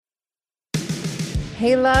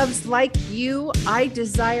Hey, loves, like you, I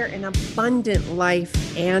desire an abundant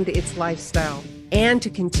life and its lifestyle, and to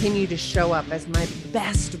continue to show up as my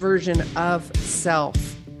best version of self,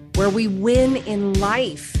 where we win in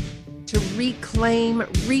life to reclaim,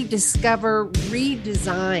 rediscover,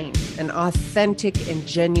 redesign an authentic and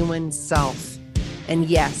genuine self. And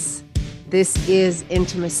yes, this is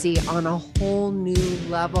intimacy on a whole new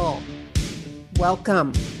level.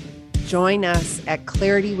 Welcome. Join us at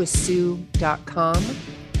claritywithsue.com.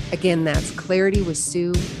 Again, that's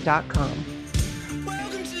claritywithsue.com.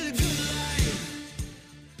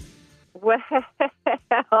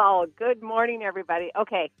 Well, good morning, everybody.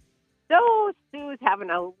 Okay, so Sue's having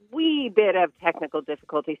a wee bit of technical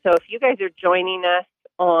difficulty. So if you guys are joining us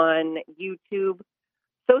on YouTube,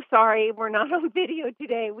 so sorry, we're not on video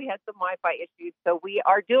today. We had some Wi-Fi issues, so we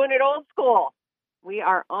are doing it old school. We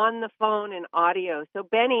are on the phone and audio. So,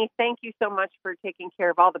 Benny, thank you so much for taking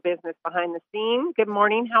care of all the business behind the scene. Good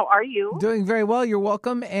morning. How are you? Doing very well. You're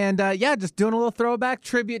welcome. And just doing a little throwback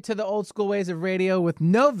tribute to the old school ways of radio with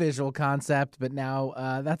no visual concept. But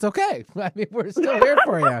now that's okay. I mean, we're still here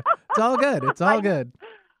for you. It's all good. It's all good.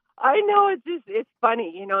 I know. It's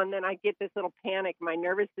funny, and then I get this little panic. My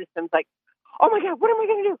nervous system's like, oh my God, what am I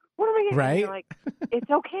going to do? What am I going to do? Right? Like,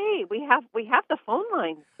 it's okay. We have the phone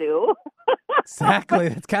line, Sue. Exactly.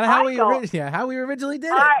 That's kind of how we originally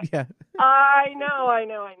did it. Yeah. I know.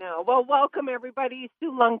 Well, welcome everybody.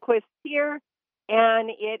 Sue Lundquist here,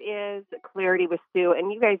 and it is Clarity with Sue.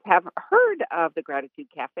 And you guys have heard of the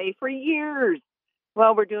Gratitude Cafe for years.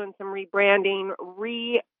 Well, we're doing some rebranding,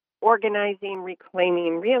 reorganizing,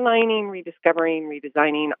 reclaiming, realigning, rediscovering,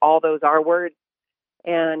 redesigning. All those are words.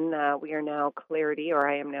 And we are now Clarity, or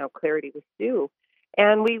I am now Clarity with Sue.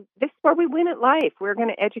 And this is where we win at life. We're going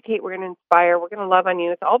to educate, we're going to inspire, we're going to love on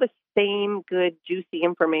you. It's all the same good, juicy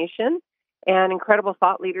information and incredible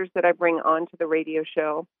thought leaders that I bring onto the radio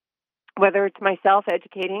show, whether it's myself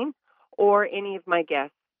educating or any of my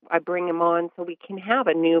guests. I bring them on so we can have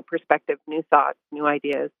a new perspective, new thoughts, new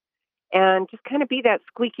ideas, and just kind of be that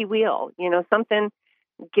squeaky wheel. Something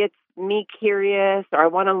gets me curious, or I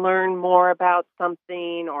want to learn more about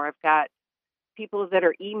something, or I've got people that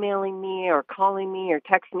are emailing me or calling me or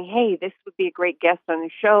texting me, hey, this would be a great guest on the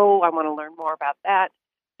show. I want to learn more about that.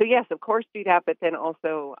 So yes, of course, do that, but then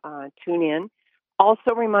also tune in.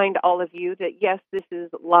 Also remind all of you that, yes, this is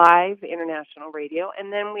live international radio,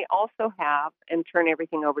 and then we also have and turn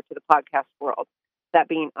everything over to the podcast world, that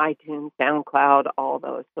being iTunes, SoundCloud, all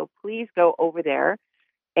those. So please go over there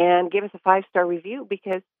and give us a 5-star review,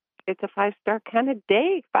 because it's a 5-star kind of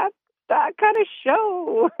day, 5-star kind of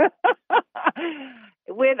show.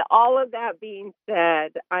 With all of that being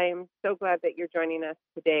said, I am so glad that you're joining us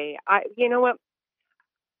today. You know what?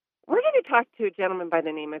 We're going to talk to a gentleman by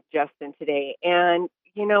the name of Justin today. And,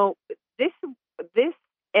 this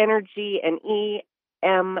energy and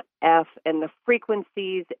EMF and the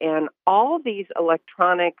frequencies and all these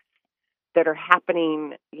electronics that are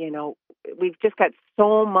happening, we've just got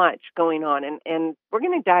so much going on, and we're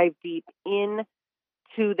going to dive deep into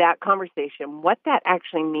that conversation, what that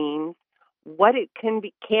actually means, what it can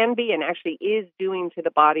be and actually is doing to the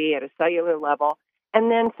body at a cellular level, and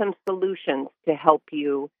then some solutions to help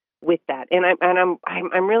you with that. And I'm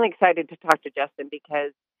really excited to talk to Justin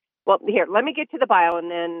because, well, here, let me get to the bio, and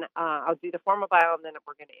then I'll do the formal bio, and then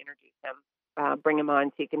we're going to introduce him, bring him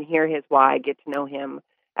on so you can hear his why, get to know him,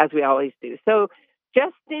 as we always do. So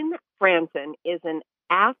Justin Frandson is an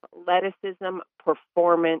athleticism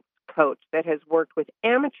performance coach that has worked with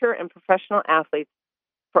amateur and professional athletes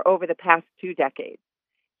for over the past 2 decades.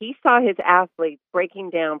 He saw his athletes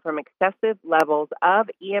breaking down from excessive levels of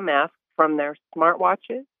EMF from their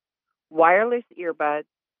smartwatches, wireless earbuds,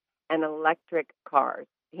 and electric cars.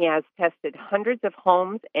 He has tested hundreds of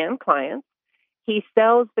homes and clients. He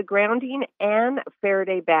sells the Grounding and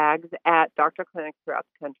Faraday Bags at doctor clinics throughout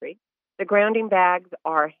the country. The grounding bags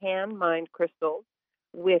are hand-mined crystals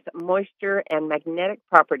with moisture and magnetic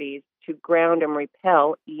properties to ground and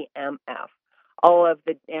repel EMF.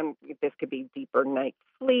 And this could be deeper night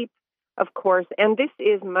sleep, of course, and this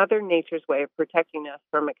is Mother Nature's way of protecting us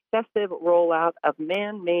from excessive rollout of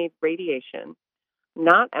man-made radiation,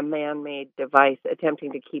 not a man-made device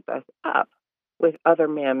attempting to keep us up with other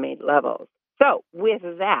man-made levels. So, with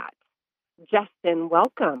that, Justin,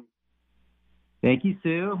 welcome. Thank you,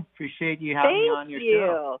 Sue. Appreciate you having me on your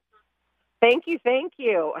show. Thank you.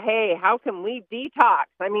 Hey, how can we detox?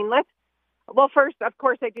 I mean, first, of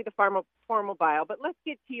course, I do the formal bio, but let's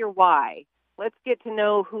get to your why. Let's get to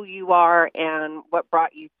know who you are and what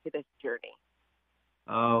brought you to this journey.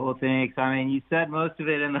 Oh, well, thanks. I mean, you said most of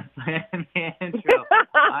it in the intro.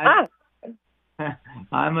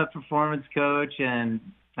 I'm a performance coach, and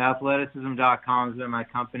Athleticism.com has been my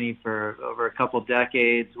company for over a couple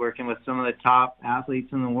decades, working with some of the top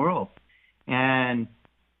athletes in the world. And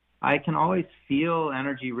I can always feel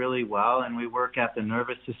energy really well, and we work at the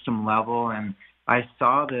nervous system level. And I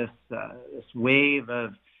saw this wave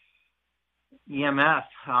of EMF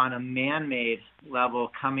on a man-made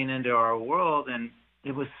level coming into our world, and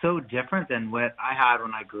it was so different than what I had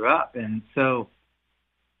when I grew up. And so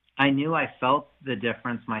I knew I felt the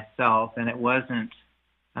difference myself, and it wasn't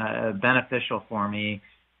beneficial for me.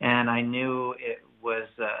 And I knew it was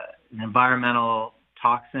an environmental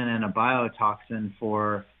toxin and a biotoxin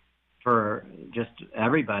for just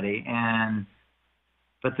everybody.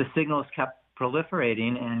 But the signals kept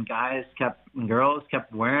proliferating, and girls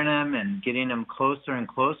kept wearing them and getting them closer and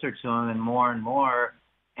closer to them and more.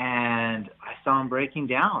 And I saw them breaking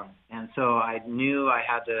down. And so I knew I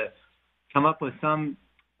had to come up with some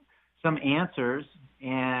answers.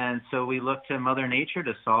 And so we looked to Mother Nature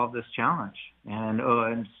to solve this challenge,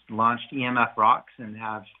 and launched EMF Rocks, and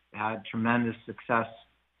have had tremendous success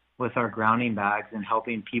with our grounding bags and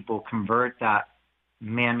helping people convert that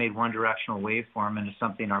man-made one-directional waveform into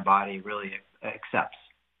something our body really accepts.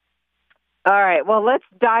 All right. Well, let's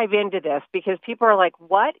dive into this, because people are like,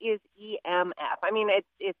 what is EMF? I mean,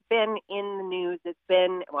 it's been in the news. It's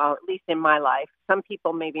been, well, at least in my life. Some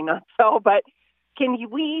people maybe not so, but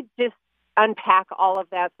we just unpack all of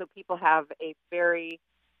that so people have a very,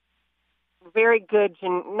 very good,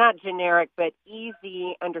 not generic, but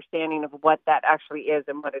easy understanding of what that actually is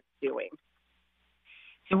and what it's doing?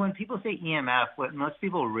 So when people say EMF, what most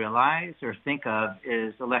people realize or think of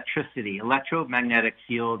is electricity, electromagnetic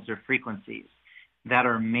fields or frequencies that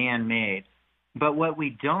are man-made. But what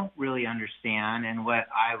we don't really understand, and what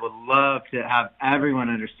I would love to have everyone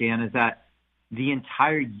understand, is that the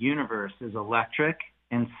entire universe is electric,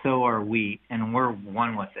 and so are we, and we're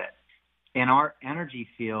one with it. And our energy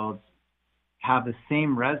fields have the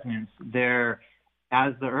same resonance there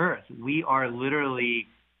as the Earth. We are literally,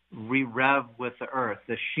 we rev with the Earth.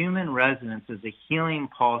 The Schumann resonance is a healing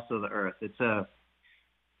pulse of the Earth.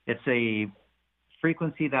 It's a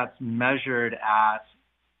frequency that's measured at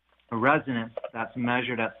a resonance that's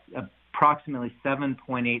measured at approximately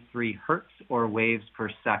 7.83 hertz or waves per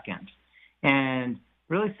second. And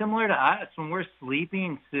really similar to us, when we're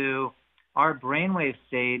sleeping, Sue, our brainwave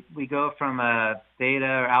state, we go from a theta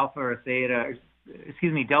or alpha or theta,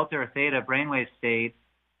 delta or theta brainwave state,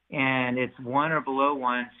 and it's 1 or below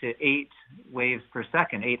 1 to 8 waves per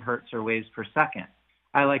second, 8 hertz or waves per second.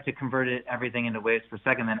 I like to convert everything into waves per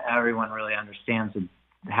second, then everyone really understands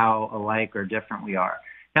how alike or different we are.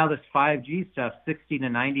 Now this 5G stuff, 60 to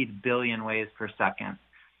 90 billion waves per second.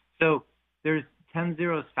 So there's 10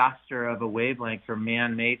 zeros faster of a wavelength for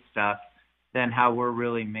man-made stuff than how we're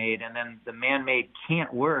really made. And then the man-made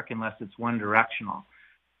can't work unless it's one directional.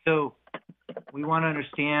 So we want to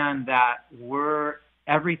understand that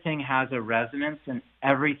everything has a resonance, and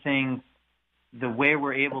everything, the way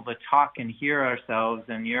we're able to talk and hear ourselves,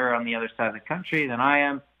 and you're on the other side of the country than I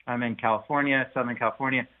am. I'm in California, Southern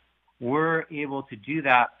California. We're able to do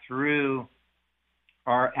that through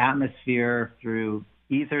our atmosphere, through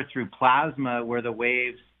ether, through plasma, where the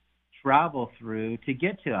waves travel through to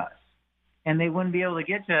get to us. And they wouldn't be able to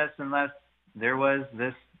get to us unless there was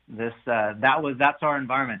that's our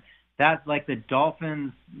environment. That's like the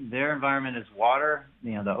dolphins, their environment is water,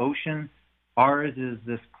 the ocean. Ours is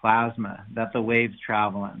this plasma that the waves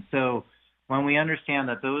travel in. So when we understand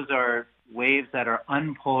that those are waves that are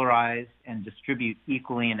unpolarized and distribute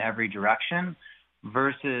equally in every direction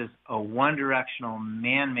versus a one-directional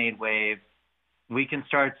man-made wave, we can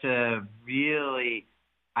start to really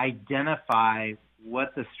identify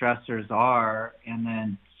what the stressors are and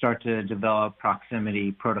then start to develop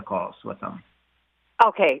proximity protocols with them.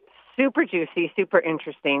 Okay, super juicy, super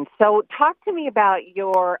interesting. So talk to me about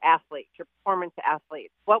your athletes, your performance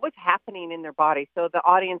athletes. What was happening in their body so the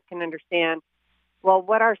audience can understand, well,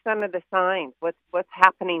 what are some of the signs? What's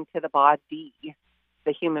happening to the body,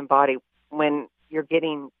 the human body, when you're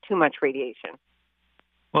getting too much radiation?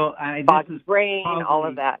 Well, body, brain, all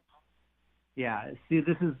of that. Yeah, see,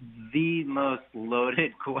 this is the most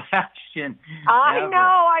loaded question I ever.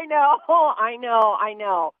 I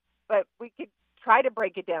know. But we could try to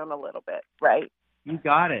break it down a little bit, right? You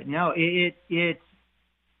got it. No, it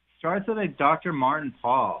starts with Dr. Martin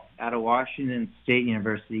Pall out of Washington State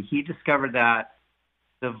University. He discovered that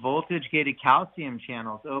the voltage-gated calcium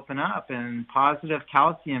channels open up, and positive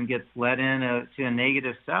calcium gets let in to a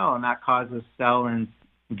negative cell, and that causes cell and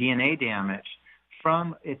DNA damage.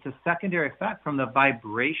 It's a secondary effect from the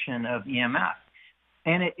vibration of EMF.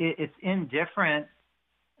 And it's indifferent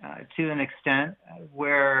to an extent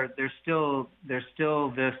where there's still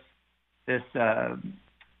this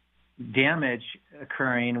damage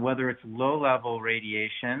occurring, whether it's low-level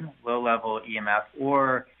radiation, low-level EMF,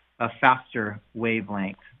 or a faster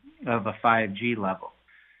wavelength of a 5G level.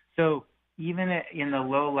 So even in the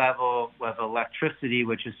low level of electricity,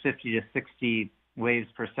 which is 50 to 60 waves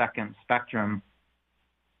per second spectrum,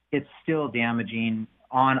 it's still damaging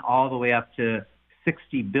on all the way up to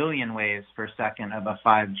 60 billion waves per second of a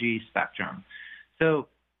 5G spectrum. So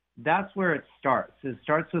that's where it starts. It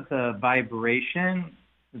starts with a vibration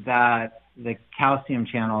that the calcium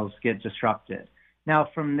channels get disrupted. Now,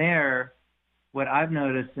 from there, what I've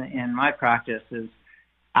noticed in my practice is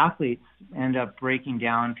athletes end up breaking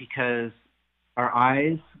down because our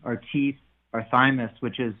eyes, our teeth, our thymus,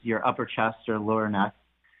 which is your upper chest or lower neck,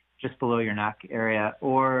 just below your neck area,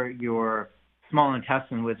 or your small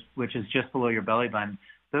intestine, which is just below your belly button,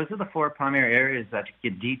 those are the four primary areas that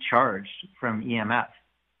get decharged from EMF.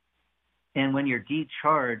 And when you're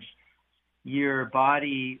decharged, your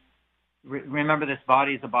body, remember this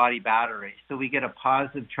body is a body battery. So we get a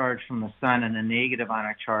positive charge from the sun and a negative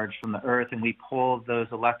ionic charge from the earth, and we pull those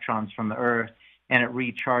electrons from the earth, and it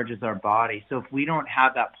recharges our body. So if we don't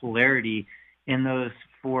have that polarity in those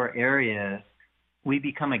four areas, we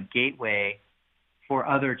become a gateway for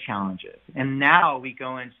other challenges. And now we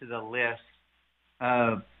go into the list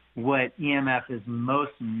of what EMF is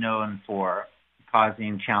most known for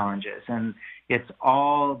causing challenges. And it's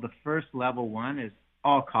all, the first level one is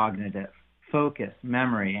all cognitive, focus,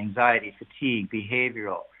 memory, anxiety, fatigue,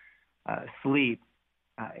 behavioral, sleep,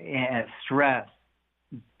 stress,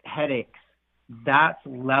 headaches. That's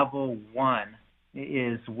level one,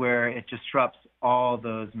 is where it disrupts all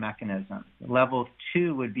those mechanisms. Level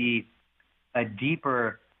two would be a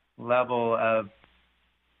deeper level of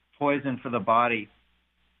poison for the body,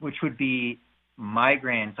 which would be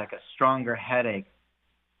migraines, like a stronger headache,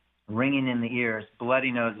 ringing in the ears,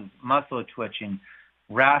 bloody noses, muscle twitching,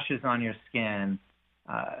 rashes on your skin.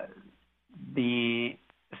 The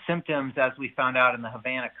symptoms, as we found out in the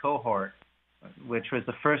Havana cohort, which was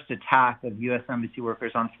the first attack of U.S. embassy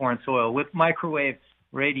workers on foreign soil with microwave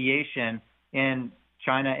radiation in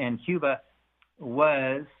China and Cuba,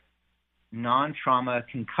 was non-trauma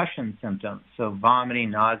concussion symptoms. So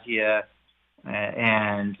vomiting, nausea,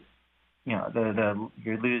 and you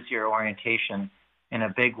lose your orientation in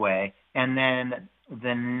a big way. And then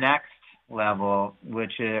the next level,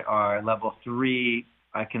 which are level three,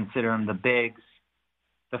 I consider them the bigs,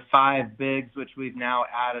 the five bigs, which we've now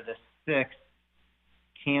added a sixth: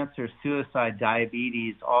 cancer, suicide,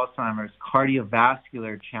 diabetes, Alzheimer's,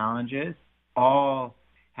 cardiovascular challenges, all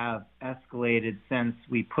have escalated since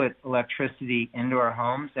we put electricity into our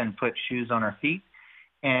homes and put shoes on our feet.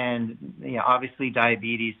 And obviously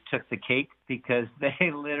diabetes took the cake because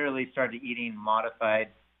they literally started eating modified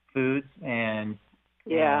foods, and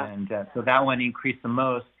so that one increased the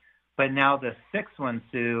most. But now the sixth one,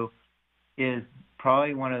 Sue, is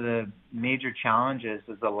probably one of the major challenges,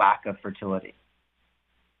 is the lack of fertility.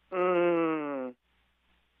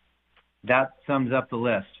 That sums up the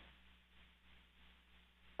list.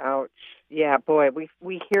 Ouch. Yeah, boy,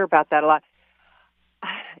 we hear about that a lot.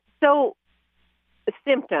 So,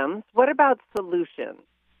 symptoms, what about solutions?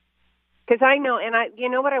 Because I know, and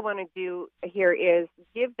what I want to do here is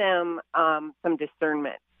give them some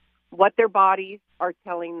discernment, what their bodies are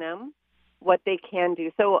telling them, what they can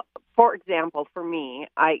do. So, for example, for me,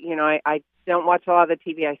 I don't watch a lot of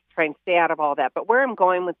the TV. I try and stay out of all that. But where I'm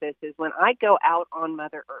going with this is when I go out on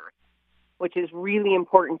Mother Earth, which is really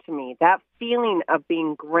important to me, that feeling of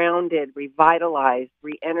being grounded, revitalized,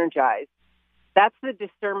 re-energized, that's the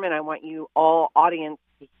discernment I want you all, audience,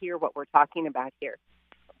 to hear what we're talking about here.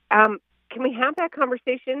 Can we have that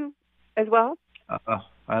conversation as well?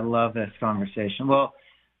 I love this conversation. Well,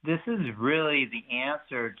 this is really the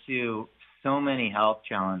answer to so many health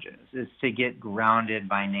challenges, is to get grounded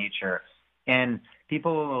by nature. And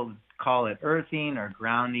people will call it earthing or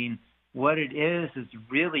grounding. What it is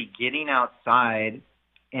really getting outside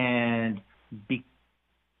and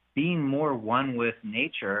being more one with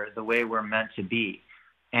nature, the way we're meant to be,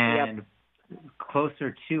 and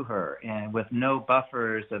closer to her, and with no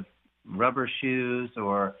buffers of rubber shoes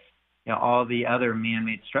or all the other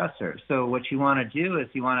man-made stressors. So what you want to do is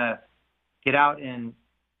you want to get out and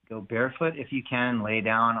go barefoot if you can, lay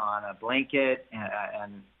down on a blanket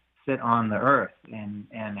and sit on the earth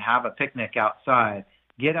and have a picnic outside.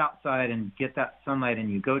 Get outside and get that sunlight in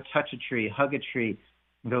you. Go touch a tree, hug a tree,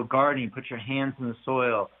 go gardening, put your hands in the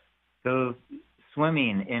soil, go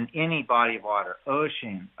swimming in any body of water,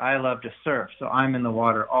 ocean. I love to surf, so I'm in the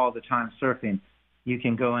water all the time surfing. You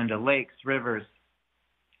can go into lakes, rivers,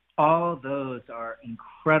 all those are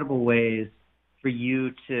incredible ways for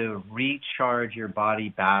you to recharge your body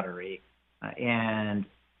battery and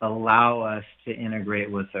allow us to integrate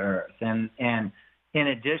with the earth. And in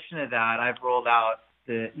addition to that, I've rolled out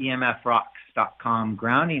the EMFrocks.com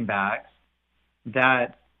grounding bags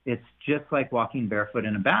that it's just like walking barefoot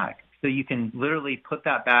in a bag. So you can literally put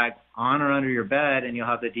that bag on or under your bed and you'll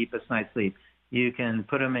have the deepest night's sleep. You can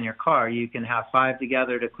put them in your car. You can have 5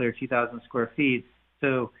 together to clear 2,000 square feet.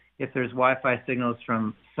 So if there's Wi-Fi signals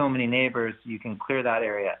from so many neighbors, you can clear that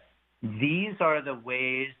area. These are the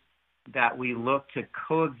ways that we look to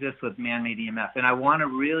coexist with man-made EMF. And I want to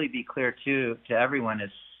really be clear, too, to everyone is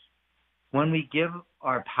when we give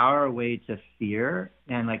our power away to fear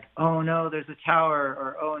and like, oh, no, there's a tower,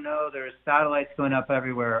 or oh, no, there's satellites going up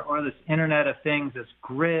everywhere, or this Internet of Things, this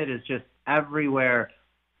grid is just everywhere.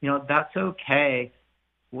 That's okay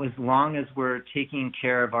as long as we're taking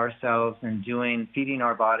care of ourselves and feeding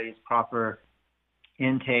our bodies proper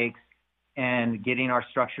intakes and getting our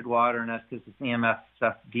structured water in us, because this EMF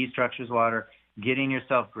stuff destructures water, getting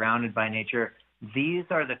yourself grounded by nature. These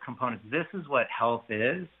are the components. This is what health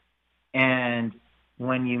is. And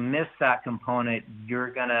when you miss that component, you're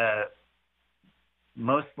going to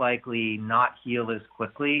most likely not heal as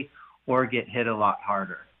quickly or get hit a lot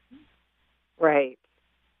harder. Right.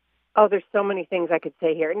 Oh, there's so many things I could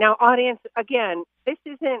say here. Now, audience, again, this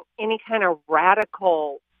isn't any kind of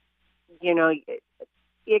radical,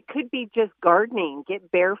 it could be just gardening,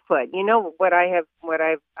 get barefoot. What I've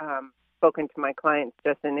spoken to my clients,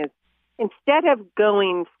 Justin, is instead of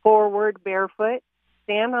going forward barefoot,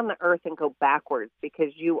 stand on the earth and go backwards,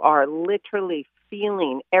 because you are literally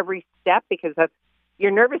feeling every step, because that's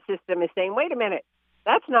your nervous system is saying, wait a minute,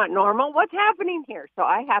 that's not normal. What's happening here? So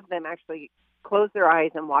I have them actually close their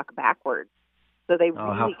eyes and walk backwards, so they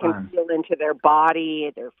really can feel into their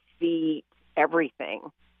body, their feet, everything.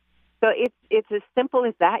 So it's as simple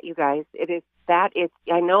as that, you guys. It is that.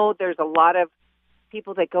 I know there's a lot of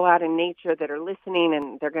people that go out in nature that are listening,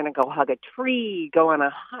 and they're going to go hug a tree, go on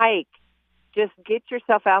a hike. Just get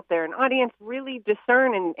yourself out there. And audience, really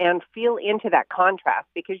discern and feel into that contrast,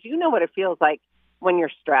 because you know what it feels like when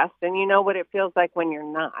you're stressed, and you know what it feels like when you're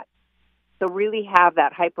not. So really have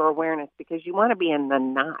that hyper awareness, because you want to be in the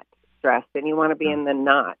not stressed, and you want to be in the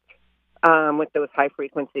not with those high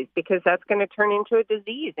frequencies, because that's going to turn into a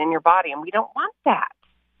disease in your body, and we don't want that.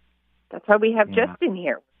 That's why we have Justin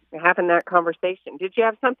here. We're having that conversation. Did you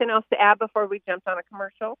have something else to add before we jumped on a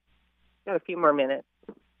commercial? Got a few more minutes.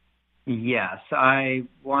 Yes, I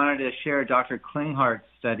wanted to share Dr. Klinghart's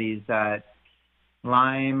studies that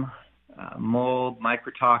Lyme, mold,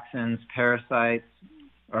 mycotoxins, parasites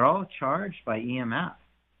are all charged by EMF,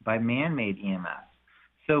 by man-made EMF.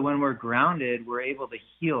 So when we're grounded, we're able to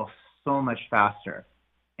heal so much faster.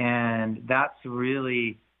 And that's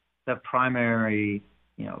really the primary,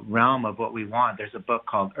 realm of what we want. There's a book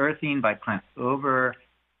called Earthing by Clint Ober.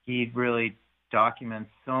 He really documents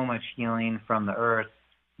so much healing from the earth.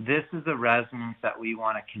 This is the resonance that we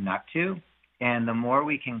want to connect to. And the more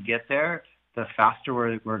we can get there, the faster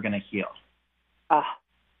we're going to heal.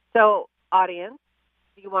 So, audience,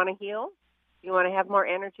 do you want to heal? Do you want to have more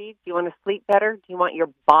energy? Do you want to sleep better? Do you want your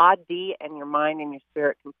body and your mind and your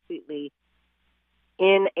spirit completely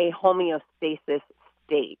in a homeostasis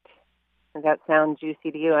state? Does that sound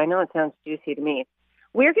juicy to you? I know it sounds juicy to me.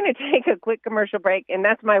 We're going to take a quick commercial break, and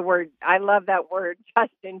that's my word. I love that word,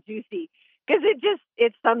 Justin, juicy, because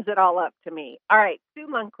it sums it all up to me. All right, Sue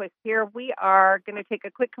Lundquist here. We are going to take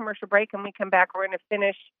a quick commercial break, and when we come back, we're going to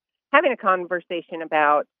finish having a conversation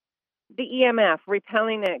about the EMF,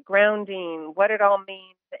 repelling it, grounding, what it all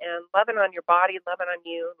means, and loving on your body, loving on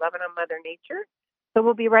you, loving on Mother Nature. So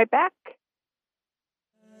we'll be right back.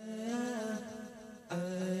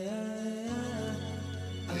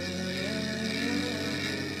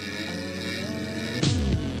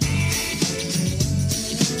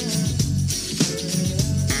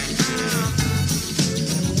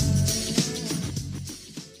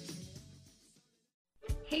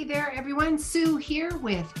 Hey there, everyone. Sue here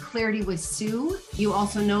with Clarity with Sue. You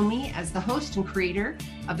also know me as the host and creator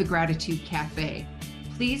of the Gratitude Cafe.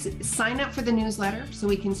 Please sign up for the newsletter so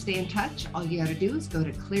we can stay in touch. All you got to do is go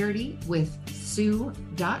to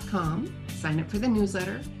claritywithsue.com, sign up for the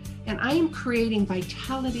newsletter, and I am creating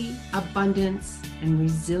vitality, abundance, and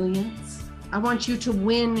resilience. I want you to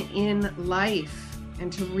win in life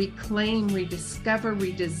and to reclaim, rediscover,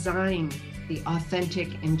 redesign the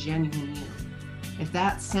authentic and genuine you. If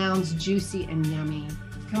that sounds juicy and yummy,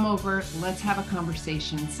 come over, let's have a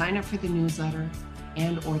conversation, sign up for the newsletter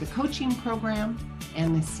and or the coaching program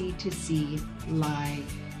and the C2C live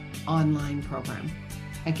online program.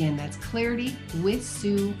 Again, that's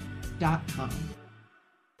claritywithsue.com. asthmafx2020.com.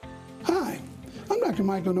 Hi, I'm Dr.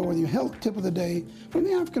 Michael North, your health tip of the day from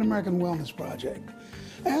the African American Wellness Project.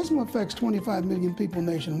 Asthma affects 25 million people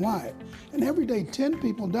nationwide, and every day 10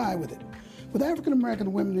 people die with it, with African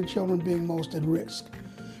American women and children being most at risk.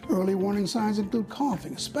 Early warning signs include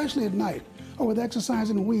coughing, especially at night, or with exercise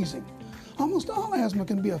and wheezing. Almost all asthma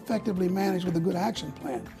can be effectively managed with a good action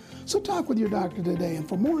plan. So talk with your doctor today, and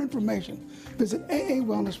for more information, visit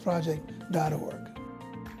aawellnessproject.org.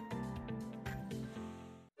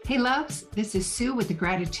 Hey loves, this is Sue with the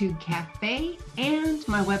Gratitude Cafe and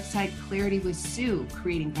my website Clarity with Sue,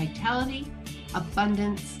 creating vitality,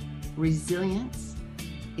 abundance, resilience.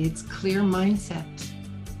 It's clear mindset.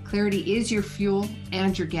 Clarity is your fuel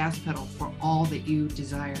and your gas pedal for all that you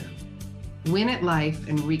desire. Win at life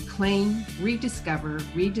and reclaim, rediscover,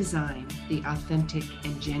 redesign the authentic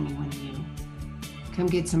and genuine you. Come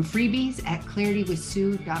get some freebies at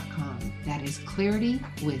claritywithsue.com. That is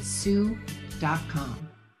claritywithsue.com.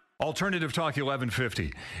 Alternative Talk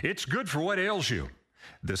 1150. It's good for what ails you.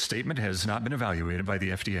 This statement has not been evaluated by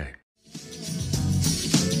the FDA.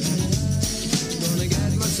 Gonna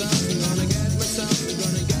get myself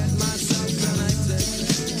connected.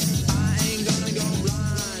 I ain't gonna go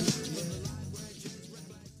blind.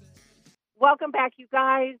 Welcome back, you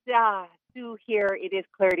guys. Sue here. It is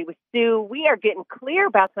Clarity with Sue. We are getting clear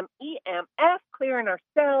about some EMF, clearing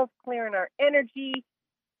ourselves, clearing our energy,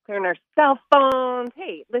 clearing our cell phones.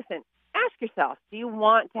 Hey, listen, ask yourself, do you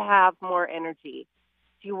want to have more energy?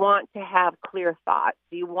 Do you want to have clear thoughts?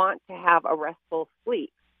 Do you want to have a restful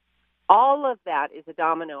sleep? All of that is a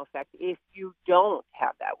domino effect if you don't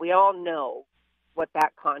have that. We all know what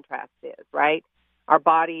that contrast is, right? Our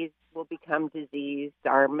bodies will become diseased,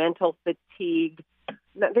 our mental fatigue.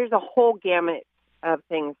 There's a whole gamut of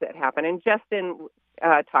things that happen. And Justin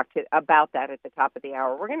talked about that at the top of the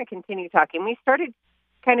hour. We're going to continue talking. We started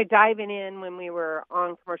kind of diving in when we were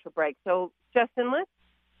on commercial break. So, Justin, let's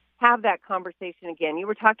have that conversation again. You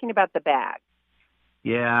were talking about the bag.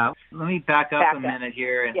 Yeah, let me back up a minute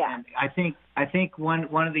here. And, Yeah. and I think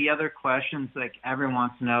one of the other questions like everyone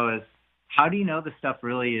wants to know is, how do you know this stuff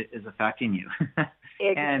really is affecting you?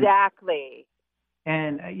 Exactly.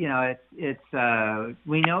 And you know, it's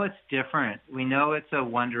we know it's different. We know it's a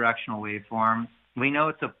one-directional waveform. We know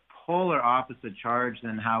it's a polar opposite charge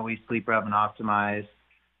than how we sleep, rev, and optimize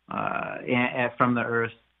from the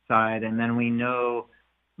Earth side. And then we know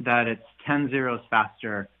that it's 10 zeros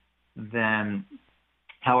faster than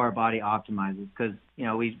how our body optimizes. Because, you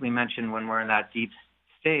know, we mentioned when we're in that deep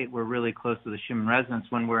state, we're really close to the Schumann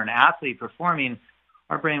resonance. When we're an athlete performing,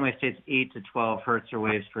 our brainwave state's 8 to 12 hertz or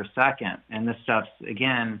waves per second. And this stuff's,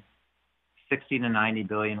 again, 60 to 90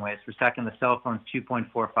 billion waves per second. The cell phone's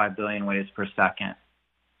 2.45 billion waves per second.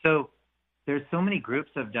 So there's so many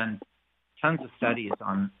groups that have done tons of studies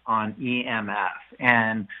on EMF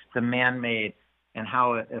and the man-made and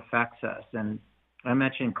how it affects us. And I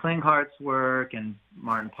mentioned Klinghart's work and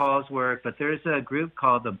Martin Paul's work, but there's a group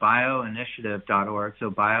called the bioinitiative.org,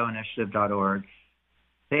 so bioinitiative.org.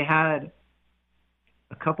 They had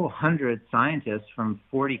a couple hundred scientists from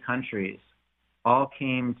 40 countries all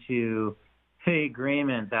came to the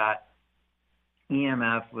agreement that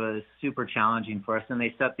EMF was super challenging for us, and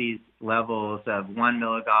they set these levels of 1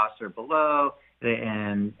 milligauss or below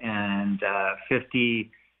and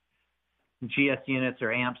 50 GS units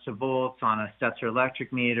or amps to volts on a Stetzer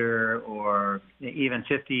electric meter, or even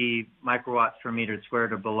 50 microwatts per meter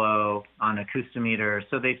squared or below on a acoustometer.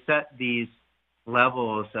 So they've set these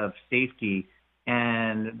levels of safety.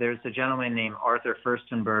 And there's a gentleman named Arthur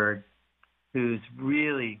Furstenberg who's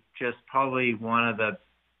really just probably one of the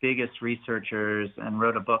biggest researchers and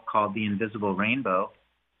wrote a book called The Invisible Rainbow,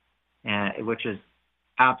 which is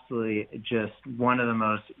absolutely just one of the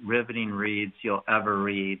most riveting reads you'll ever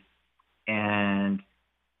read. And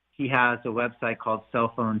he has a website called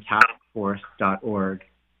cellphonetaskforce.org.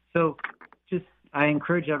 So I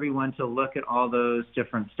encourage everyone to look at all those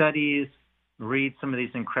different studies, read some of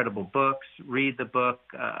these incredible books, read the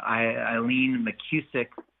book Eileen McCusick,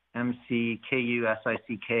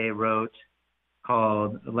 McCusick, wrote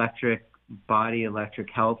called Electric Body, Electric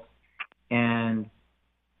Health. And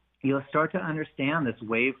you'll start to understand this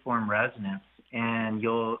waveform resonance, and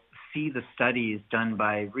you'll see the studies done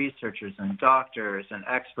by researchers and doctors and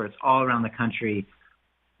experts all around the country,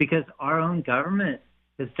 because our own government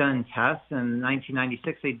has done tests. In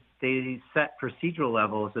 1996, they set procedural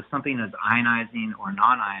levels of something as ionizing or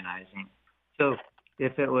non-ionizing. So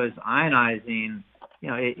if it was ionizing, you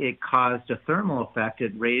know, it caused a thermal effect.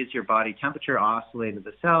 It raised your body temperature, oscillated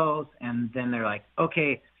the cells, and then they're like,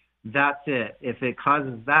 okay, that's it. If it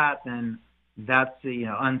causes that, then that's, you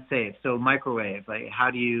know, unsafe. So microwave, like how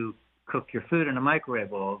do you cook your food in a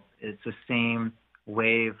microwave. Well, it's the same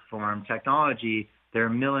waveform technology. There are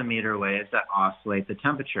millimeter waves that oscillate the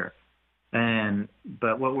temperature.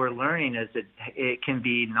 But what we're learning is that it can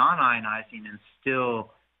be non-ionizing and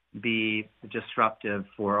still be disruptive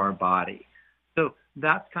for our body. So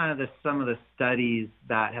that's kind of some of the studies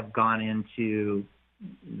that have gone into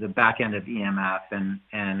the back end of EMF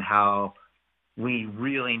and how we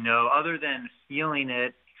really know, other than feeling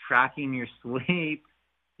it, tracking your sleep,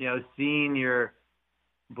 seeing your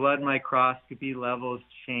blood microscopy levels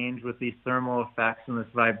change with these thermal effects and this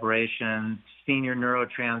vibration, seeing your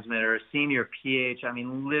neurotransmitters, seeing your pH. I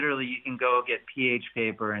mean, literally, you can go get pH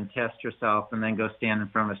paper and test yourself and then go stand in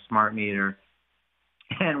front of a smart meter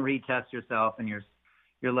and retest yourself, and your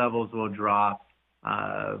levels will drop.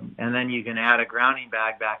 And then you can add a grounding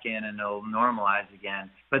bag back in and it'll normalize again.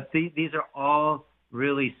 But these are all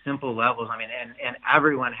really simple levels. I mean, and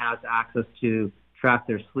everyone has access to track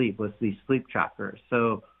their sleep with these sleep trackers.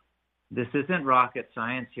 So this isn't rocket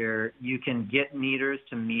science here. You can get meters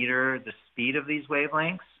to meter the speed of these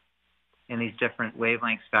wavelengths in these different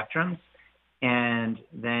wavelength spectrums. And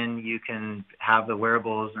then you can have the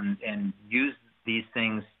wearables and use these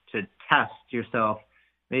things to test yourself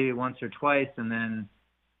maybe once or twice, and then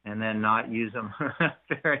not use them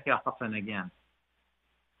very often again.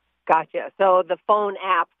 Gotcha. So the phone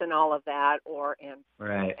apps and all of that,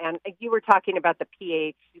 right. And you were talking about the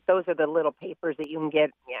pH. Those are the little papers that you can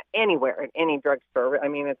get anywhere at any drugstore. I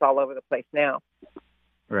mean, it's all over the place now.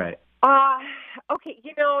 Right. Okay.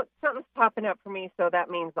 Something's popping up for me, so that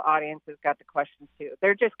means the audience has got the questions too.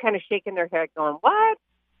 They're just kind of shaking their head, going, "What?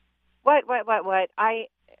 What?" I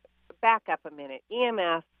back up a minute.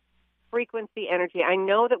 EMF, frequency, energy. I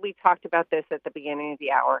know that we talked about this at the beginning of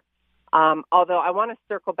the hour. Although I want to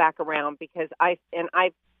circle back around, because I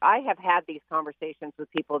have had these conversations with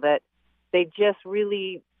people that they just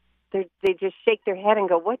shake their head and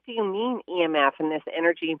go, "What do you mean EMF and this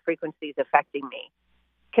energy and frequency is affecting me?"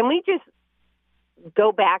 Can we just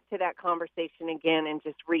go back to that conversation again and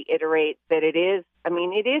just reiterate that it is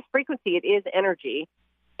frequency, it is energy,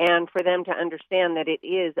 and for them to understand that it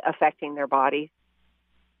is affecting their bodies?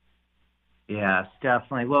 Yes,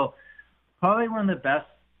 definitely. Well, probably one of the best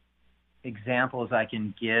examples I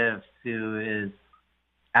can give, Sue, is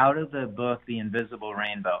out of the book The Invisible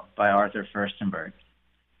Rainbow by Arthur Furstenberg.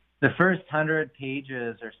 The first 100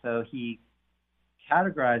 pages or so, he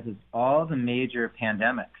categorizes all the major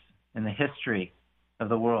pandemics in the history of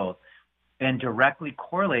the world and directly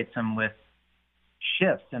correlates them with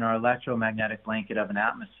shifts in our electromagnetic blanket of an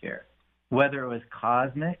atmosphere, whether it was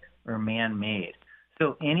cosmic or man-made.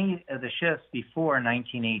 So any of the shifts before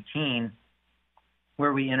 1918,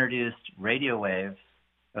 where we introduced radio waves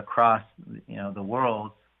across the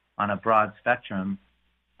world on a broad spectrum,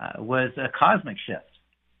 was a cosmic shift.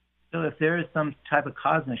 So if there is some type of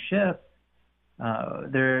cosmic shift,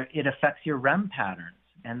 it affects your REM patterns,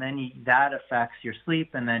 and then that affects your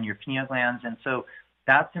sleep and then your pineal glands. And so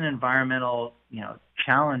that's an environmental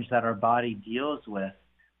challenge that our body deals with,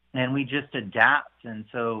 and we just adapt. And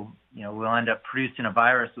so we'll end up producing a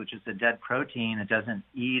virus, which is a dead protein. It doesn't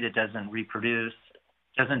eat, it doesn't reproduce,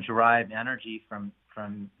 doesn't derive energy from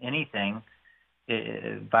anything.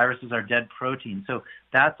 Viruses are dead proteins. So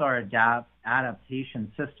that's our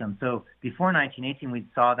adaptation system. So before 1918, we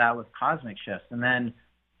saw that with cosmic shifts. And then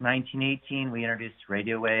 1918, we introduced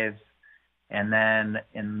radio waves. And then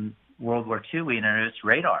in World War II, we introduced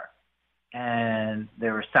radar. And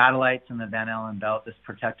there were satellites in the Van Allen belt, this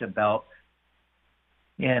protective belt.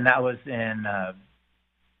 And that was in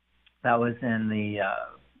the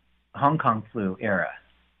Hong Kong flu era.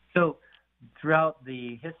 So throughout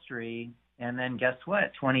the history, and then guess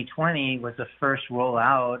what? 2020 was the first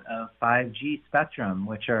rollout of 5G spectrum,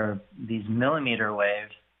 which are these millimeter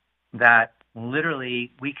waves that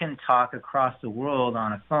literally we can talk across the world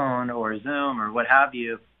on a phone or Zoom or what have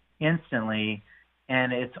you instantly,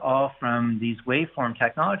 and it's all from these waveform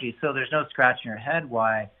technologies. So there's no scratching your head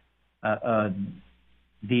why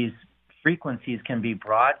these frequencies can be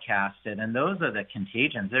broadcasted, and those are the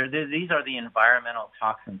contagions. These are the environmental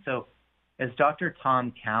toxins. So as Dr.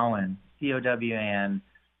 Tom Cowan, C-O-W-A-N,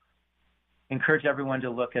 encourage everyone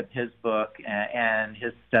to look at his book and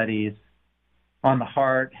his studies on the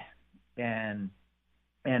heart and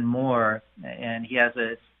more. And he has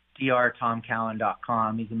a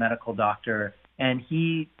drtomcowan.com. He's a medical doctor. And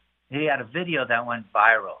he had a video that went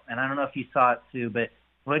viral. And I don't know if you saw it, Sue, but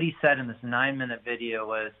what he said in this 9-minute video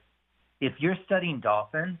was, if you're studying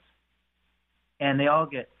dolphins and they all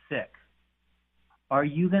get sick, are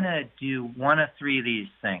you going to do one of three of these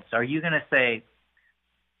things? Are you going to say,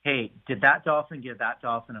 hey, did that dolphin give that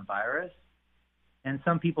dolphin a virus? and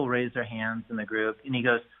some people raise their hands in the group, and he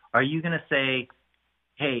goes, are you going to say,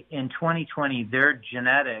 hey, in 2020, their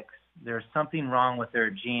genetics, there's something wrong with their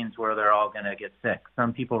genes where they're all going to get sick?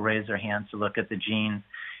 Some people raise their hands to look at the genes.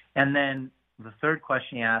 And then the third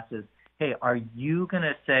question he asks is, hey, are you going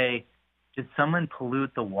to say, did someone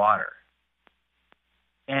pollute the water?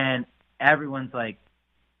 And everyone's like,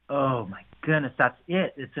 oh, my goodness, that's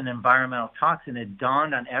it. It's an environmental toxin. It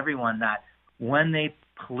dawned on everyone that when they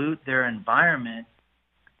pollute their environment,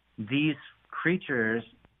 these creatures,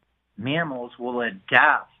 mammals, will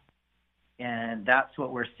adapt. And that's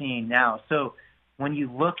what we're seeing now. So when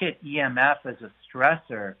you look at EMF as a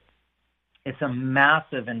stressor, it's a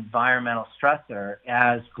massive environmental stressor,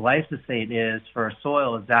 as glyphosate is for a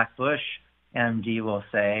soil, as Zach Bush, MD, will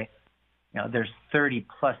say. You know, there's 30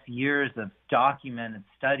 plus years of documented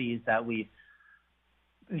studies that we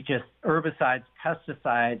just herbicides,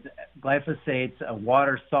 pesticides, glyphosate's a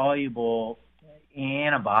water-soluble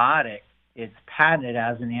antibiotic. It's patented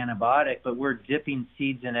as an antibiotic, but we're dipping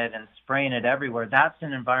seeds in it and spraying it everywhere. That's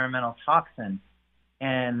an environmental toxin.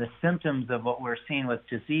 And the symptoms of what we're seeing with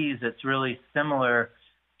disease, it's really similar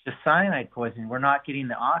to cyanide poisoning. We're not getting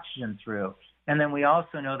the oxygen through. And then we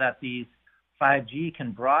also know that these 5G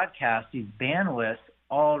can broadcast these bandwidths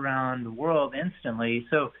all around the world instantly.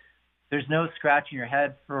 So there's no scratching your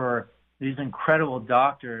head for these incredible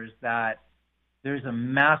doctors that there's a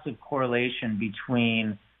massive correlation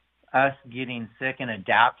between us getting sick and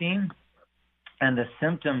adapting and the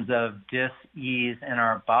symptoms of dis-ease in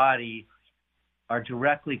our body are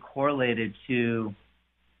directly correlated to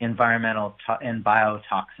environmental and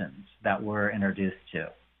biotoxins that we're introduced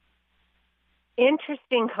to.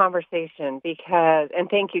 Interesting conversation because, and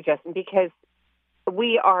thank you, Justin, because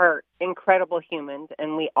we are incredible humans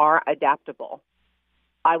and we are adaptable.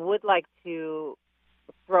 I would like to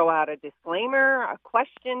throw out a disclaimer, a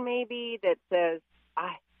question maybe that says,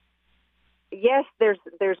 yes,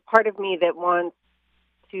 there's part of me that wants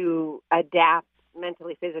to adapt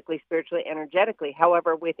mentally, physically, spiritually, energetically.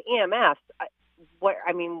 However, with EMFs,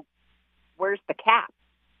 where's the cap?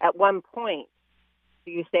 At one point,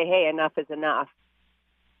 do you say, hey, enough is enough?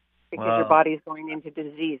 Because your body's going into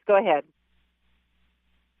disease. Go ahead.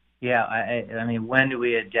 Yeah, I mean, when do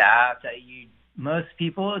we adapt? Most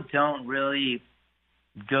people don't really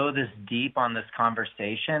go this deep on this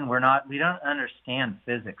conversation. We don't understand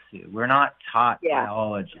physics, Sue. We're not taught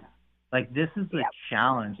biology. Like, this is the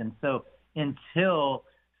challenge. And so until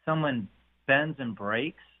someone bends and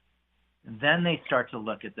breaks, then they start to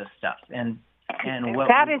look at this stuff. And what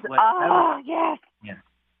that is, yes. Yeah.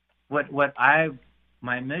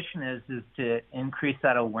 My mission is to increase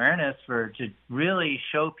that awareness to really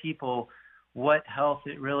show people what health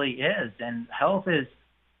it really is. And health is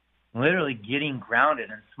literally getting grounded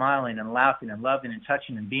and smiling and laughing and loving and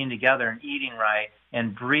touching and being together and eating right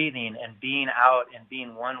and breathing and being out and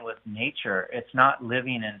being one with nature. It's not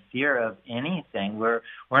living in fear of anything. We're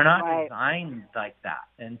not designed like that.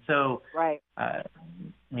 And so,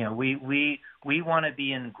 we want to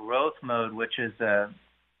be in growth mode, which is a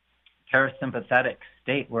parasympathetic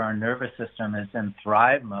state where our nervous system is in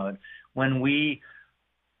thrive mode. When we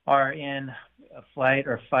are in a flight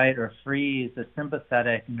or fight or freeze, the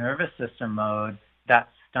sympathetic nervous system mode, that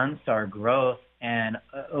stunts our growth and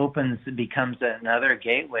becomes another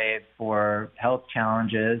gateway for health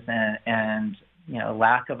challenges and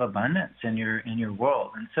lack of abundance in your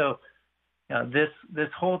world. And so this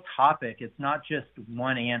whole topic, it's not just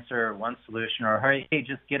one answer or one solution or, hey,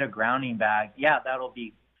 just get a grounding bag. Yeah, that'll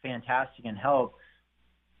be fantastic and help.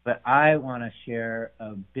 But I want to share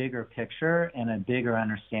a bigger picture and a bigger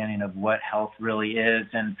understanding of what health really is.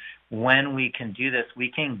 And when we can do this, we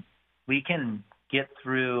can get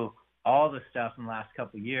through all the stuff in the last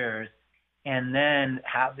couple of years and then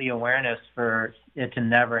have the awareness for it to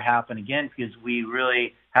never happen again, because we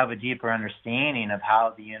really have a deeper understanding of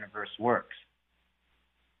how the universe works.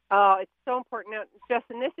 Oh, it's so important. Now,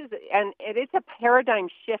 Justin, it is a paradigm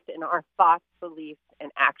shift in our thoughts, beliefs,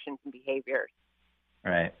 and actions and behaviors.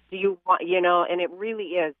 Right. Do you want, and it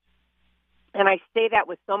really is. And I say that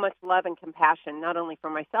with so much love and compassion, not only for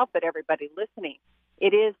myself, but everybody listening.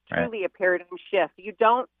 It is truly a paradigm shift.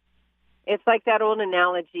 It's like that old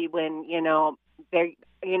analogy when, they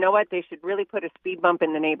should really put a speed bump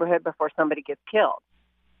in the neighborhood before somebody gets killed.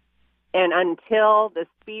 And until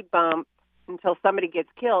somebody gets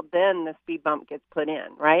killed, then the speed bump gets put in,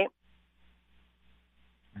 right?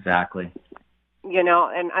 Exactly.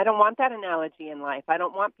 And I don't want that analogy in life. I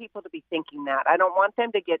don't want people to be thinking that. I don't want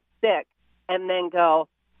them to get sick and then go,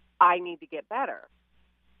 I need to get better.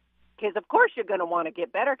 Because, of course, you're going to want to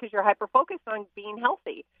get better because you're hyper-focused on being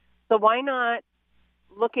healthy. So why not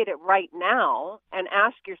look at it right now and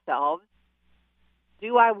ask yourselves,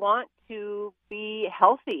 do I want to be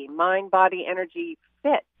healthy, mind, body, energy,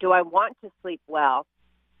 fit? Do I want to sleep well?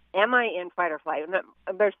 Am I in fight or flight?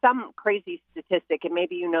 There's some crazy statistic, and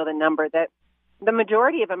maybe you know the number, that the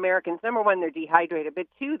majority of Americans, number one, they're dehydrated, but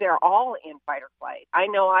two, they're all in fight or flight. I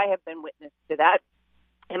know I have been witness to that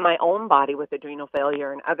in my own body with adrenal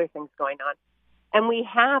failure and other things going on. And we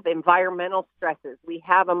have environmental stresses. We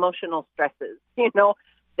have emotional stresses,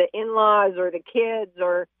 the in-laws or the kids,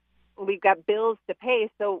 or we've got bills to pay.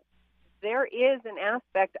 So there is an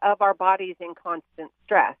aspect of our bodies in constant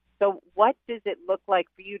stress. So what does it look like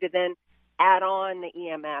for you to then add on the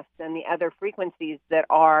EMS and the other frequencies that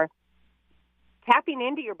are tapping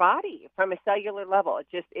into your body from a cellular level?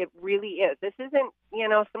 It really is. This isn't,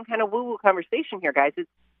 some kind of woo-woo conversation here, guys. It's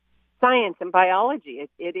science and biology.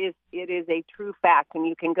 It is a true fact, and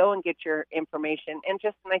you can go and get your information. And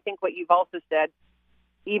I think what you've also said,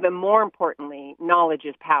 even more importantly, knowledge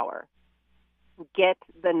is power. Get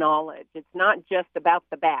the knowledge. It's not just about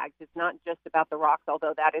the bags. It's not just about the rocks,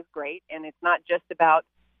 although that is great. And it's not just about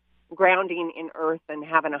grounding in earth and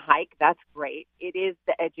having a hike. That's great. It is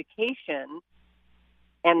the education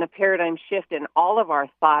and the paradigm shift in all of our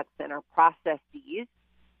thoughts and our processes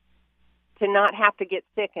to not have to get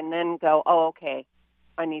sick and then go, oh, okay,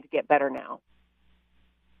 I need to get better now.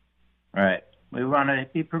 Right. We want to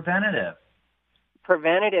be preventative.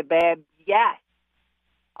 Preventative, babe. Yes.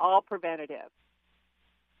 All preventative.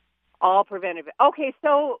 All preventative. Okay,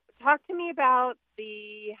 so talk to me about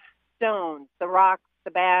the stones, the rocks, the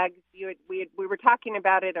bags. We were talking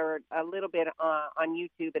about it a little bit on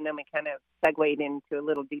YouTube, and then we kind of segued into a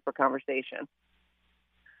little deeper conversation.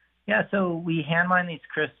 Yeah, so we hand mine these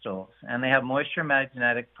crystals, and they have moisture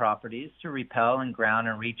magnetic properties to repel and ground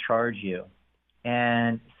and recharge you.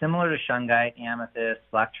 And similar to shungite, amethyst,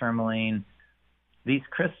 black tourmaline, these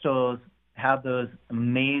crystals have those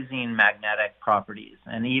amazing magnetic properties,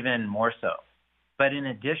 and even more so. But in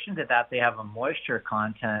addition to that, they have a moisture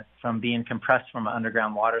content from being compressed from an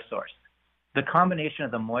underground water source. The combination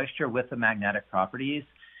of the moisture with the magnetic properties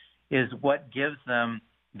is what gives them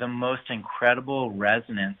the most incredible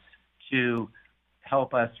resonance to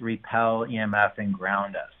help us repel EMF and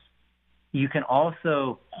ground us. You can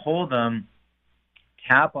also hold them,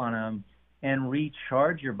 tap on them, and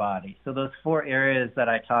recharge your body. So those 4 areas that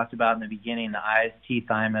I talked about in the beginning, the eyes, teeth,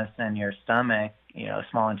 thymus, and your stomach,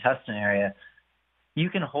 small intestine area, you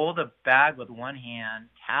can hold a bag with one hand,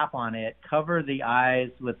 tap on it, cover the eyes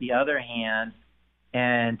with the other hand,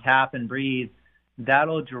 and tap and breathe.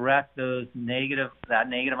 That'll direct that negative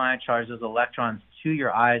ion charge, those electrons, to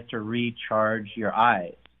your eyes to recharge your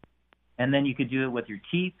eyes. And then you could do it with your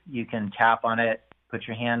teeth. You can tap on it, put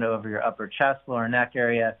your hand over your upper chest, lower neck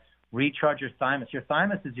area, recharge your thymus. Your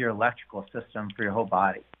thymus is your electrical system for your whole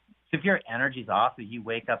body. So if your energy's off, if you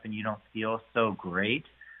wake up and you don't feel so great,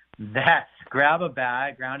 grab a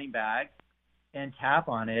bag, grounding bag, and tap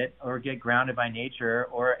on it, or get grounded by nature,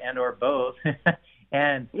 or both,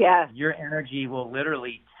 and your energy will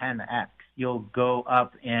literally 10x. You'll go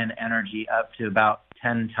up in energy up to about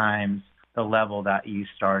 10 times the level that you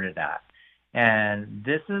started at. And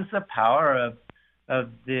this is the power of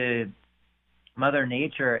the Mother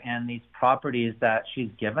Nature and these properties that she's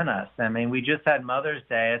given us. I mean, we just had Mother's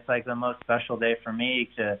Day. It's like the most special day for me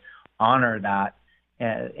to honor that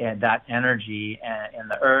and that energy and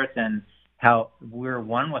the earth, and how we're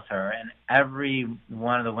one with her. And every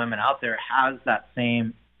one of the women out there has that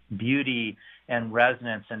same beauty and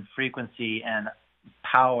resonance and frequency and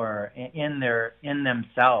power in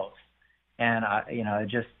themselves. And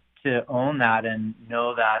just to own that and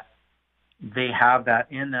know that they have that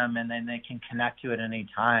in them, and then they can connect to it any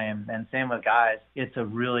time. And same with guys. It's a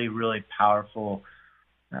really, really powerful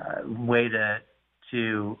way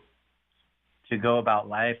to go about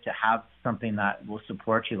life, to have something that will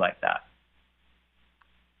support you like that.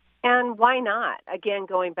 And why not? Again,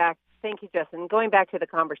 going back, thank you, Justin, going back to the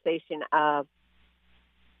conversation of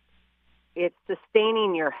it's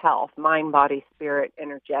sustaining your health, mind, body, spirit,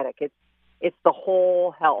 energetic. It's the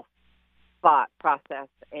whole health thought process,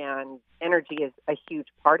 and energy is a huge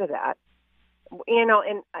part of that.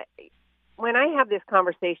 And when I have this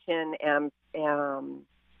conversation, and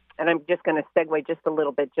I'm just going to segue just a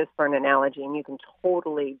little bit, just for an analogy, and you can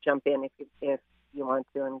totally jump in if you want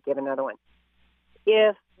to and give another one.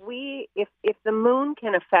 If the moon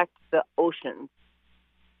can affect the oceans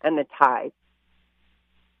and the tides,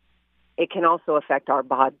 it can also affect our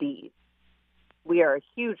bodies. We are a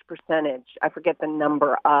huge percentage, I forget the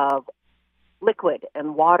number, of liquid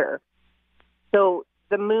and water. So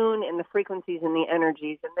the moon and the frequencies and the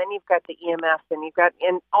energies, and then you've got the EMFs,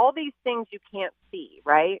 and all these things you can't see,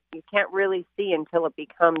 right? You can't really see until it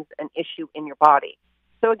becomes an issue in your body.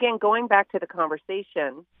 So again, going back to the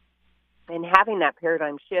conversation and having that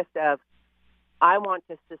paradigm shift of, I want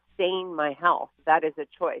to sustain my health. That is a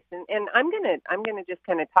choice. And I'm gonna just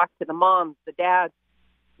kind of talk to the moms, the dads,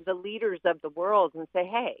 the leaders of the world and say,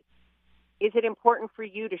 hey, is it important for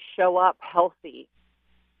you to show up healthy?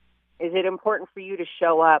 Is it important for you to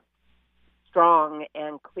show up strong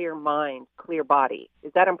and clear mind, clear body?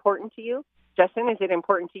 Is that important to you? Justin, is it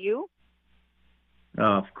important to you?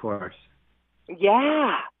 Oh, of course.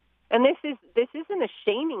 Yeah. And this isn't a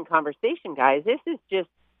shaming conversation, guys. This is just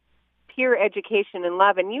pure education and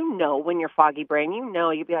love. And when you're foggy brain,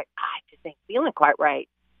 you'd be like, I just ain't feeling quite right.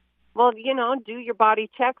 Well, do your body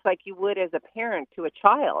checks like you would as a parent to a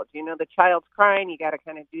child. The child's crying, you got to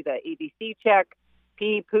kind of do the ABC check,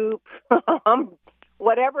 pee, poop,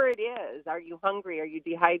 whatever it is. Are you hungry? Are you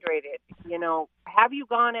dehydrated? Have you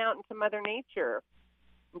gone out into Mother Nature?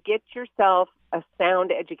 Get yourself a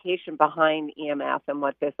sound education behind EMF and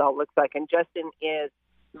what this all looks like. And Justin is,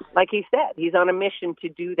 like he said, he's on a mission to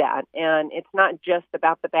do that. And it's not just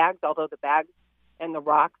about the bags, although the bags and the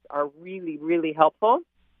rocks are really, really helpful.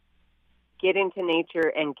 Get into nature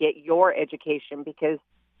and get your education, because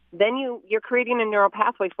then you're creating a neural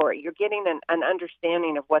pathway for it. You're getting an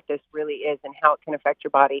understanding of what this really is and how it can affect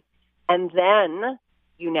your body. And then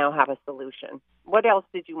you now have a solution. What else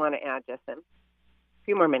did you want to add, Justin? A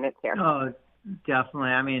few more minutes here. Oh, definitely.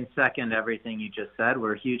 I mean, second, everything you just said,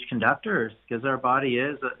 we're huge conductors because our body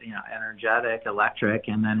is, energetic, electric,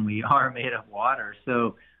 and then we are made of water.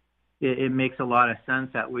 So it makes a lot of sense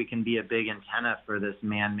that we can be a big antenna for this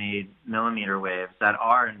man-made millimeter waves that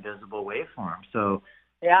are invisible waveforms. So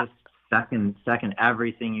yeah. Just second,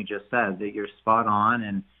 everything you just said, that you're spot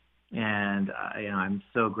on, and I'm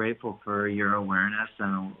so grateful for your awareness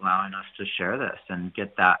and allowing us to share this and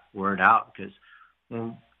get that word out, because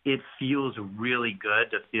it feels really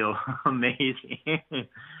good to feel amazing.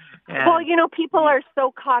 People are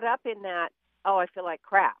so caught up in that, I feel like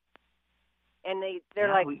crap. And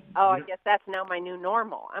they're I guess that's now my new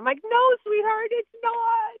normal. I'm like, no, sweetheart, it's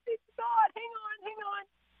not. It's not. Hang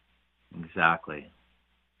on. Exactly.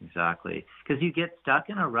 Because you get stuck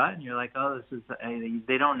in a rut and you're like,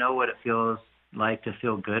 they don't know what it feels like to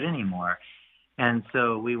feel good anymore. And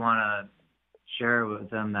so we want to share with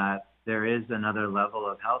them that there is another level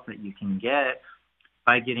of health that you can get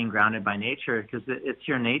by getting grounded by nature, because it's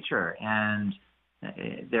your nature. And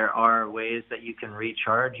there are ways that you can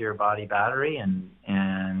recharge your body battery and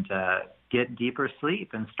get deeper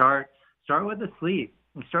sleep, and start with the sleep.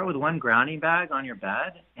 You start with one grounding bag on your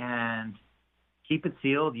bed and keep it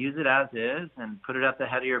sealed, use it as is, and put it at the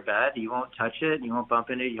head of your bed. You won't touch it. You won't bump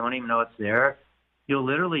into it. You won't even know it's there. You'll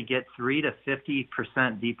literally get 3 to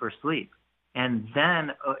 50% deeper sleep. And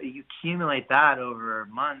then you accumulate that over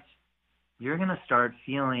months, you're going to start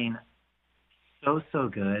feeling so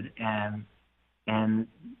good and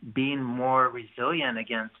being more resilient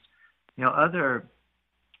against, other,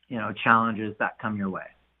 challenges that come your way.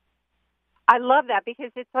 I love that,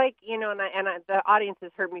 because it's like, the audience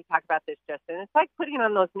has heard me talk about this, Justin. It's like putting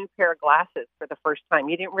on those new pair of glasses for the first time.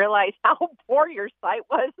 You didn't realize how poor your sight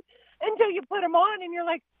was until you put them on, and you're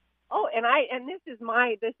like, oh, and this is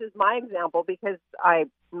my example, because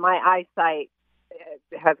my eyesight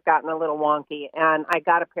has gotten a little wonky, and I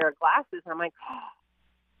got a pair of glasses, and I'm like,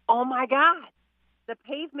 oh my God, the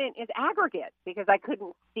pavement is aggregate, because I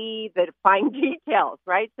couldn't see the fine details,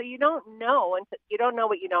 right? So you don't know what you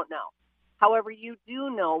don't know. However, you do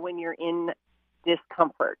know when you're in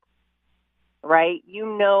discomfort, right? You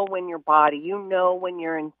know when your body, when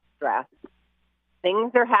you're in stress.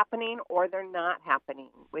 Things are happening or they're not happening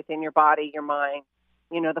within your body, your mind,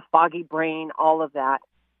 the foggy brain, all of that.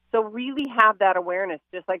 So really have that awareness,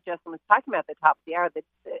 just like Justin was talking about at the top of the hour,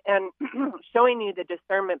 and showing you the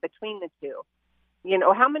discernment between the two.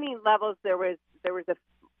 How many levels there was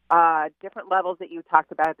a different levels that you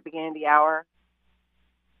talked about at the beginning of the hour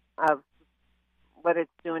of what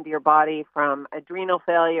it's doing to your body, from adrenal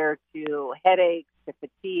failure to headaches to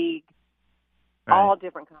fatigue, right. All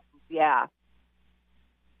different kinds. Yeah.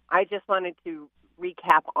 I just wanted to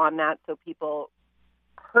recap on that so people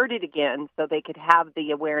heard it again, so they could have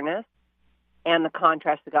the awareness and the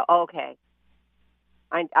contrast to go, okay,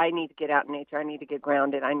 I need to get out in nature. I need to get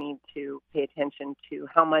grounded. I need to pay attention to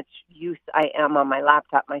how much use I am on my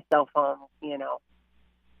laptop, my cell phone,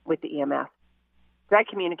 with the EMF. Did I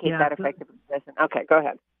communicate that effectively? Okay, go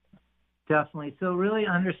ahead. Definitely. So really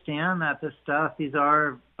understand that these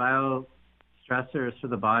are bio stressors for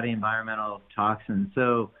the body, environmental toxins.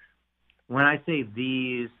 So when I say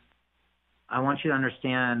these, I want you to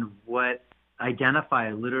understand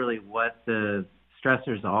identify literally what the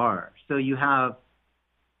stressors are. So you have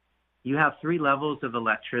 3 levels of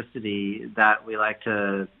electricity that we like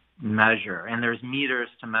to measure, and there's meters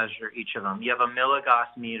to measure each of them. You have a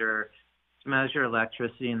milligauss meter to measure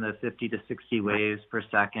electricity in the 50 to 60 waves per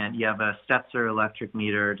second. You have a Stetzer electric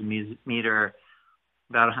meter to meter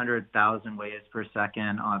about 100,000 waves per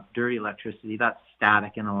second of dirty electricity. That's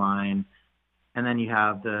static in a line. And then you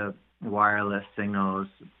have the wireless signals,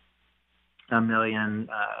 1 million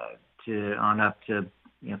up to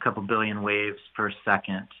a couple billion waves per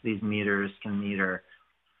second. These meters can meter.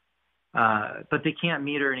 But they can't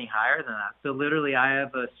meter any higher than that. So literally I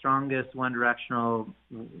have a strongest one-directional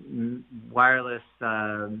wireless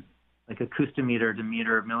like acoustometer to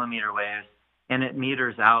meter millimeter waves, and it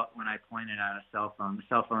meters out when I point it at a cell phone. The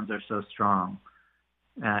cell phones are so strong.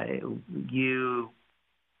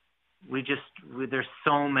 There's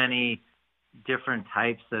so many different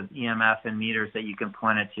types of EMF and meters that you can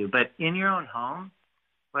point it to. But in your own home,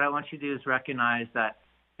 what I want you to do is recognize that,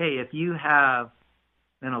 hey, if you have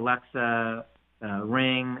an Alexa,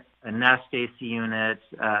 Ring, a Nest AC unit,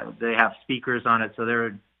 they have speakers on it, so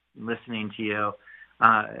they're listening to you.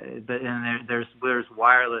 There's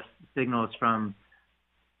wireless signals from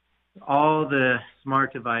all the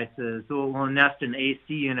smart devices. Well, Nest and AC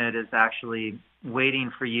unit is actually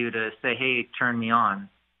waiting for you to say, hey, turn me on.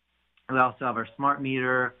 We also have our smart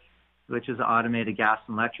meter, which is an automated gas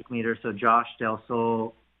and electric meter. So Josh Del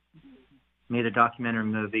Sol made a documentary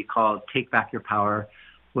movie called Take Back Your Power,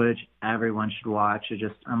 which everyone should watch. It's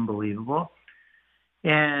just unbelievable.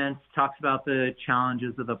 And talks about the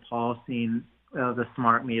challenges of the pulsing of the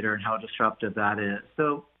smart meter and how disruptive that is.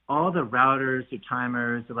 So all the routers, the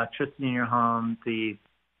timers, electricity in your home, the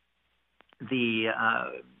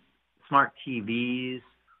smart TVs,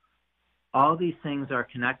 all these things are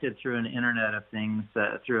connected through an Internet of Things,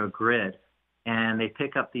 through a grid, and they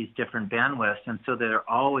pick up these different bandwidths, and so they're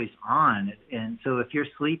always on. And so if you're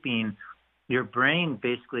sleeping, your brain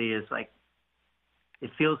basically is like,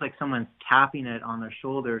 it feels like someone's tapping it on their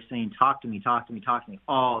shoulder saying, talk to me, talk to me, talk to me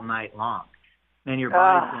all night long. And your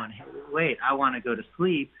body's going, hey, wait, I want to go to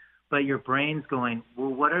sleep. But your brain's going,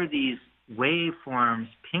 well, what are these waveforms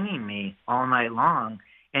pinging me all night long?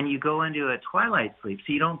 And you go into a twilight sleep,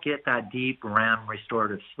 so you don't get that deep REM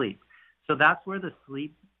restorative sleep. So that's where the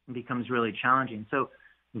sleep becomes really challenging. So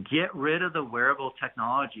get rid of the wearable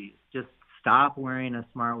technologies. Just stop wearing a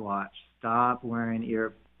smartwatch. Stop wearing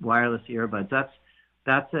wireless earbuds.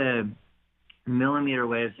 That's a millimeter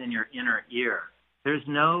waves in your inner ear. There's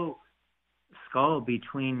no skull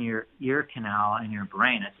between your ear canal and your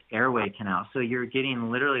brain. It's airway canal. So you're getting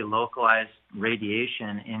literally localized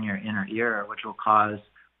radiation in your inner ear, which will cause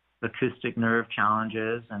acoustic nerve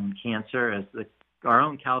challenges and cancer, as our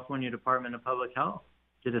own California Department of Public Health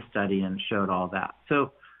did a study and showed all that.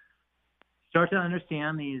 So start to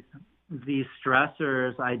understand these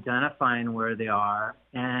stressors, identifying where they are,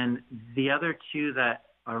 and the other two that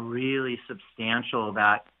are really substantial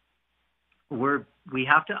that we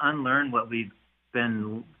have to unlearn what we've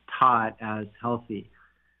been taught as healthy.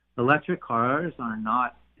 Electric cars are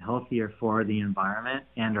not healthier for the environment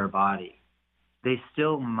and our body. They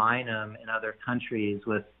still mine them in other countries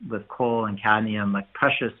with coal and cadmium, like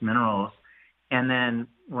precious minerals. And then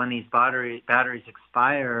when these batteries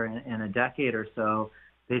expire in a decade or so,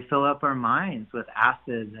 they fill up our mines with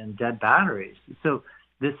acid and dead batteries. So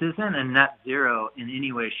this isn't a net zero in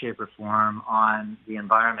any way, shape, or form on the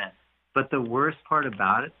environment. But the worst part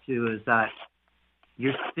about it, too, is that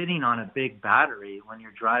you're sitting on a big battery when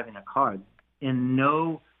you're driving a car. In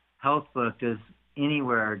no health book does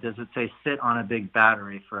it say sit on a big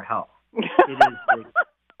battery for health.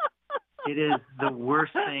 It is the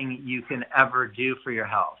worst thing you can ever do for your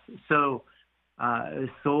health. So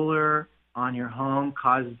solar on your home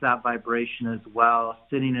causes that vibration as well.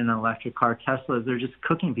 Sitting in an electric car, Teslas, they're just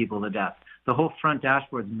cooking people to death. The whole front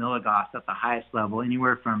dashboard is milligauss at the highest level,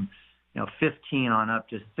 anywhere from 15 on up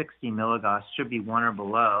to 60 milligauss, should be 1 or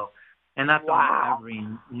below. And that's on every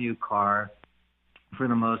new car for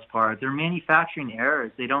the most part. They're manufacturing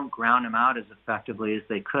errors. They don't ground them out as effectively as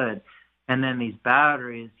they could. And then these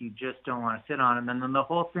batteries, you just don't want to sit on them. And then the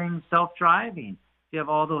whole thing's self-driving. You have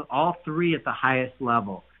all three at the highest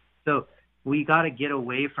level. So we got to get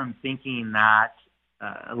away from thinking that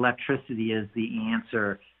electricity is the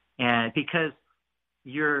answer. And because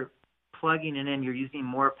you're plugging it in, you're using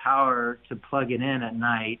more power to plug it in at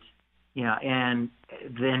night, and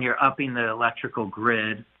then you're upping the electrical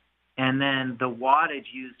grid. And then the wattage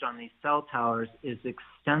used on these cell towers is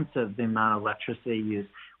extensive, the amount of electricity used.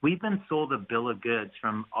 We've been sold a bill of goods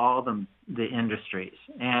from all the industries.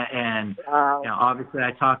 And Wow. you know, obviously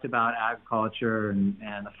I talked about agriculture and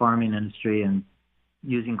the farming industry and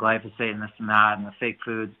using glyphosate and this and that and the fake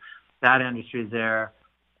foods. That industry is there.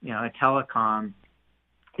 You know, telecom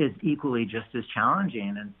is equally just as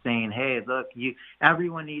challenging, and saying, hey, look,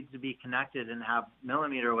 everyone needs to be connected and have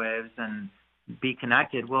millimeter waves and be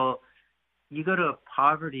connected. Well, you go to a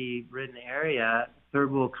poverty-ridden area,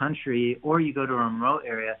 third world country, or you go to a remote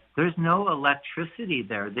area, there's no electricity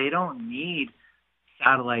there. They don't need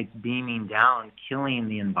satellites beaming down, killing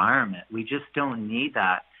the environment. We just don't need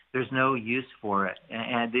that. There's no use for it.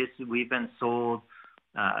 And we've been sold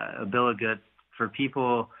a bill of goods for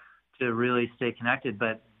people to really stay connected,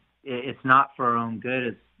 but it's not for our own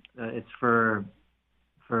good. It's for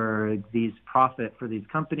these profit for these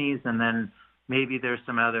companies, and then maybe there's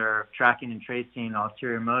some other tracking and tracing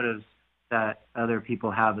ulterior motives that other people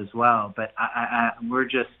have as well. But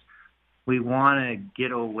we want to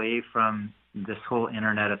get away from this whole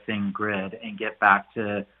Internet of Things grid and get back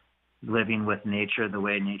to living with nature the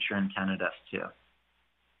way nature intended us to.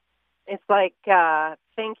 It's like,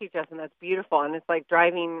 thank you, Justin. That's beautiful. And it's like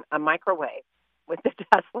driving a microwave with the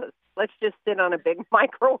Teslas. Let's just sit on a big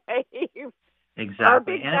microwave. Exactly. Or a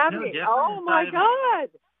big and it's no cabinet. different Oh, my God.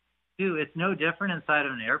 Dude, it's no different inside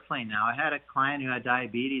of an airplane now. I had a client who had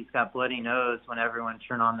diabetes, got bloody nose when everyone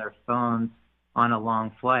turned on their phones on a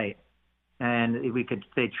long flight. And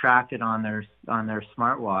they tracked it on their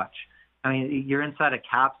smartwatch. I mean, you're inside a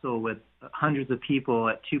capsule with hundreds of people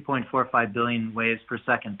at 2.45 billion waves per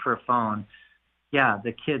second per phone. Yeah,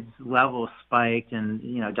 the kid's level spiked, and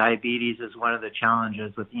diabetes is one of the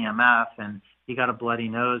challenges with EMF. And he got a bloody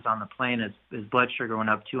nose on the plane. His blood sugar went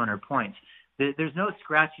up 200 points. There's no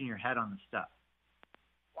scratching your head on the stuff.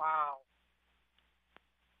 Wow.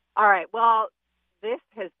 All right. Well, this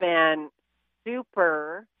has been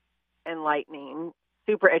super enlightening,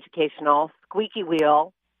 super educational, squeaky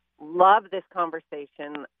wheel. Love this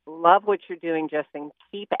conversation. Love what you're doing, Justin.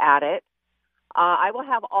 Keep at it. I will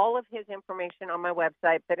have all of his information on my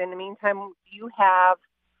website, but in the meantime, you have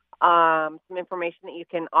some information that you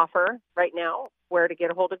can offer right now, where to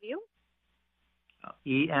get a hold of you?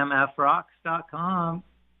 EMFrocks.com.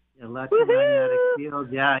 Electromagnetic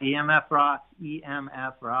fields. Yeah,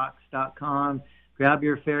 EMFrocks.com. Grab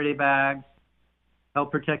your Faraday bags.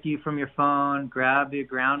 Help protect you from your phone. Grab your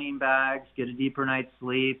grounding bags. Get a deeper night's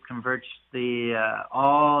sleep. Convert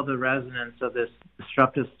all the resonance of this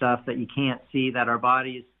disruptive stuff that you can't see, that our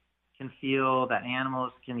bodies can feel, that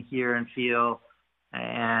animals can hear and feel,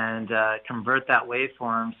 and convert that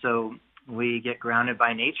waveform so we get grounded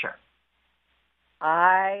by nature.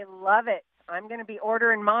 I love it. I'm going to be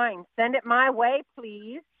ordering mine. Send it my way,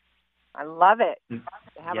 please. I love it.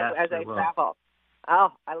 Have Yes, it as I will. travel.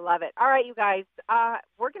 Oh, I love it. All right, you guys.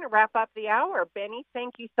 We're going to wrap up the hour. Benny,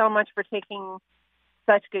 thank you so much for taking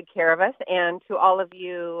such good care of us. And to all of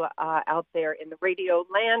you out there in the radio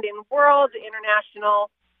land and world,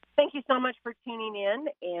 international, thank you so much for tuning in.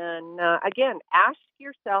 And again, ask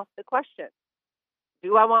yourself the question,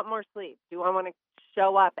 do I want more sleep? Do I want to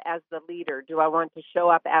show up as the leader? Do I want to show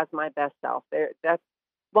up as my best self? That's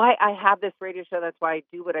why I have this radio show. That's why I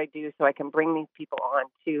do what I do, so I can bring these people on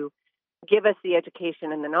to give us the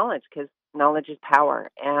education and the knowledge, because knowledge is power.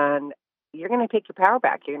 And you're going to take your power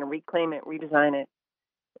back. You're going to reclaim it, redesign it,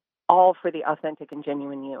 all for the authentic and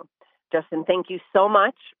genuine you. Justin, thank you so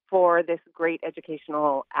much for this great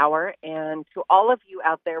educational hour. And to all of you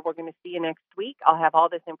out there, we're going to see you next week. I'll have all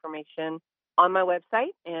this information on my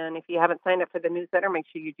website. And if you haven't signed up for the newsletter, make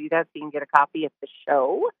sure you do that so you can get a copy of the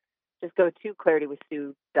show. Just go to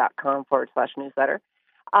claritywithsue.com/newsletter.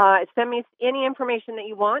 Send me any information that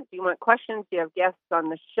you want. Do you want questions? Do you have guests on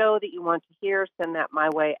the show that you want to hear? Send that my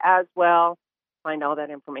way as well. Find all that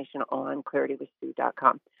information on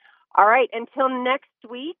claritywithsue.com. All right. Until next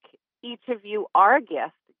week, each of you are a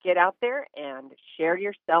guest. Get out there and share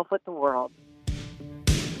yourself with the world.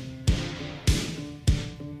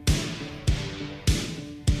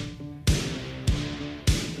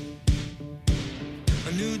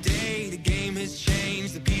 A new day, the game has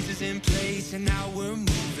changed, the pieces in place, and now we're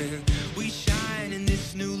moving. We